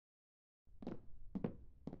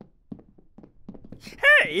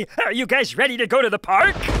Hey, are you guys ready to go to the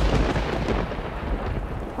park?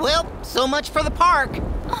 Well, so much for the park.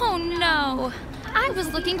 Oh no! I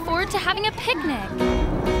was looking forward to having a picnic.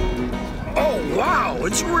 Oh, wow,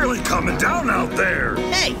 it's really coming down out there.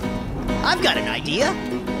 Hey, I've got an idea.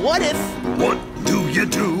 What if... What do you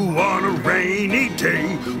do on a rainy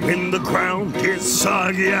day when the ground is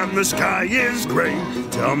soggy and the sky is gray?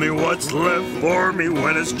 Tell me what's left for me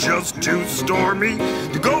when it's just too stormy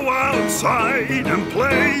to go outside and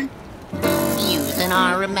play. Using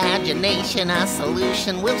our imagination, a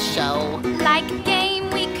solution will show. Like a game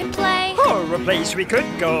we could play. Or a place we could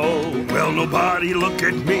go. Well, nobody look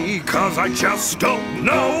at me, 'cause I just don't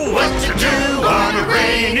know what to do on a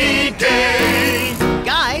rainy day.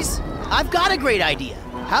 Guys, I've got a great idea.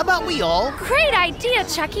 How about we all... Great idea,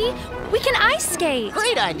 Chucky. We can ice skate.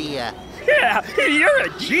 Great idea. Yeah, you're a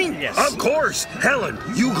genius. Of course. Helen,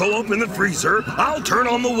 you go open the freezer, I'll turn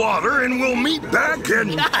on the water, and we'll meet back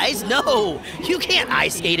in... Guys, no! You can't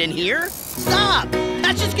ice skate in here. Stop!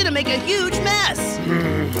 That's just gonna make a huge mess.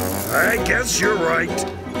 I guess you're right.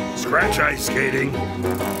 Scratch ice skating.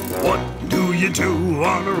 What do you do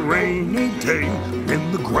on a rainy day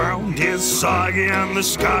when the ground is soggy and the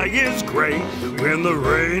sky is gray? When the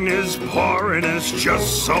rain is pouring, it's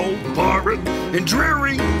just so boring and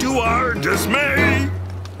dreary to our dismay.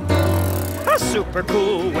 A super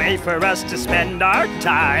cool way for us to spend our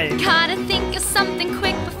time. Gotta think of something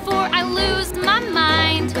quick before I lose my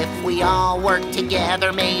mind. If we all work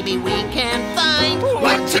together, maybe we can find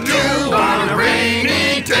What to do on a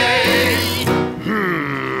rainy day?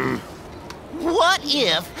 What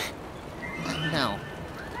if... No.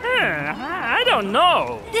 I don't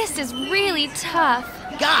know. This is really tough.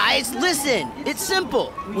 Guys, listen. It's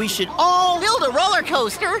simple. We should all... Build a roller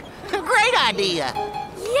coaster? Great idea.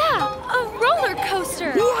 Yeah, a roller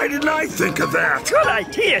coaster. Why didn't I think of that? Good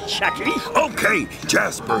idea, Chucky. Okay,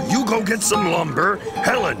 Jasper, you go get some lumber.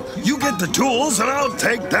 Helen, you get the tools, and I'll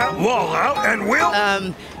take that wall out, and we'll...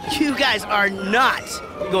 You guys are not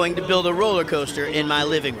going to build a roller coaster in my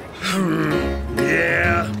living room.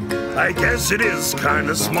 Yeah, I guess it is kind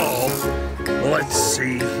of small. Let's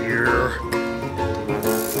see here.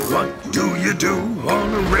 What do you do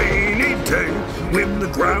on a rainy day when the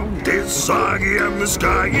ground is soggy and the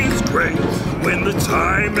sky is gray? When the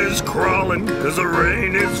time is crawling 'cause the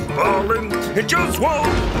rain is falling, it just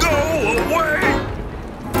won't go away.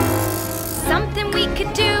 Something we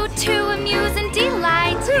could do to amuse and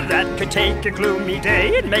delight. That could take a gloomy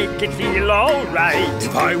day and make it feel all right.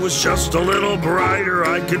 If I was just a little brighter,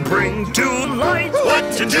 I could bring to light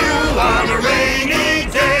what to do on a rainy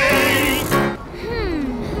day.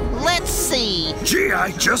 Let's see. Gee,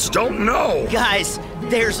 I just don't know. Guys,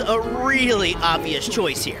 there's a really obvious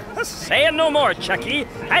choice here. Say it no more, Chucky.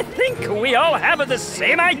 I think we all have the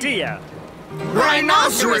same idea.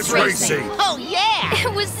 Rhinoceros racing. Oh, yeah.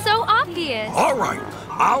 It was so obvious. All right,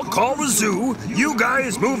 I'll call the zoo. You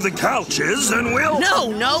guys move the couches and we'll...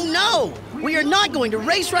 No! We are not going to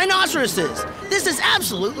race rhinoceroses. This is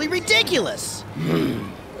absolutely ridiculous.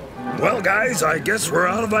 Well, guys, I guess we're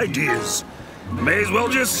out of ideas. May as well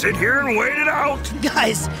just sit here and wait it out.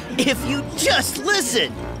 Guys, if you just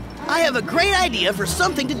listen, I have a great idea for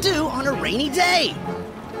something to do on a rainy day.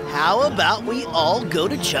 How about we all go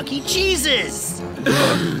to Chuck E. Cheese's?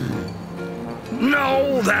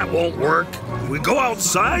 No, that won't work. If we go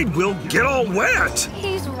outside, we'll get all wet.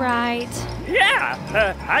 He's right. Yeah,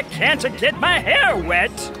 I can't get my hair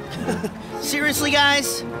wet. Seriously,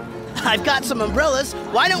 guys? I've got some umbrellas.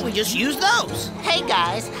 Why don't we just use those? Hey,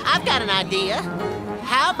 guys, I've got an idea.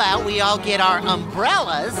 How about we all get our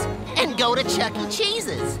umbrellas and go to Chuck E.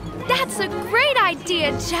 Cheese's? That's a great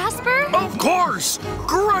idea, Jasper. Of course!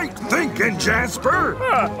 Great thinking, Jasper!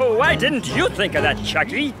 Why didn't you think of that,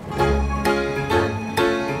 Chucky?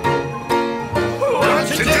 What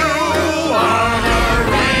to do on a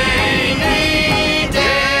rainy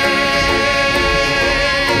day?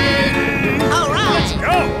 All right.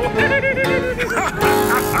 Go!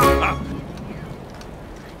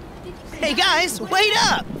 Hey, guys, wait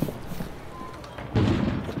up!